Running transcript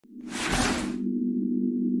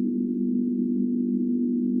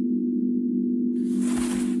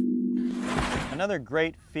Another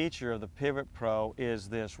great feature of the PivotPro is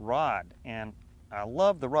this rod, and I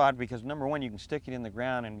love the rod because number one, you can stick it in the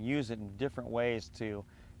ground and use it in different ways to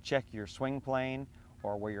check your swing plane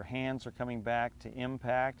or where your hands are coming back to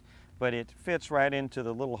impact, but it fits right into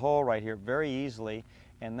the little hole right here very easily,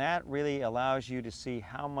 and that really allows you to see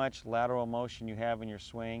how much lateral motion you have in your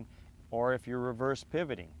swing or if you're reverse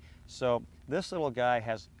pivoting. So this little guy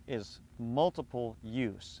is multiple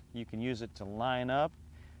use. You can use it to line up,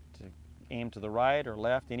 to aim to the right or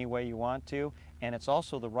left any way you want to, and it's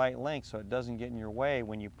also the right length so it doesn't get in your way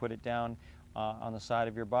when you put it down on the side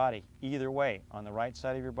of your body. Either way, on the right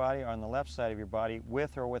side of your body or on the left side of your body,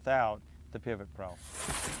 with or without the PivotPro.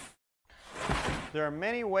 There are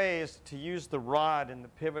many ways to use the rod in the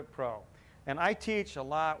PivotPro, and I teach a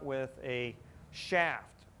lot with a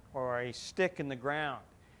shaft or a stick in the ground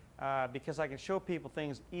because I can show people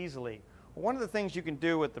things easily. One of the things you can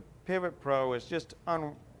do with the PivotPro is just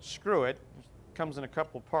unscrew it. It comes in a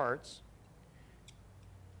couple parts.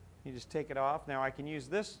 You just take it off. Now I can use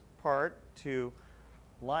this part to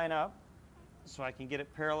line up so I can get it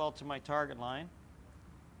parallel to my target line,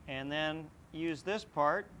 and then use this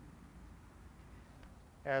part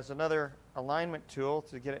as another alignment tool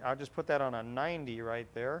to get it. I'll just put that on a 90 right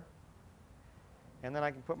there, and then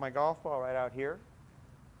I can put my golf ball right out here,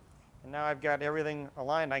 and now I've got everything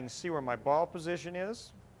aligned. I can see where my ball position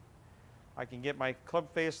is. I can get my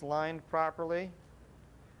club face lined properly,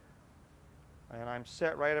 and I'm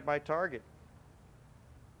set right at my target.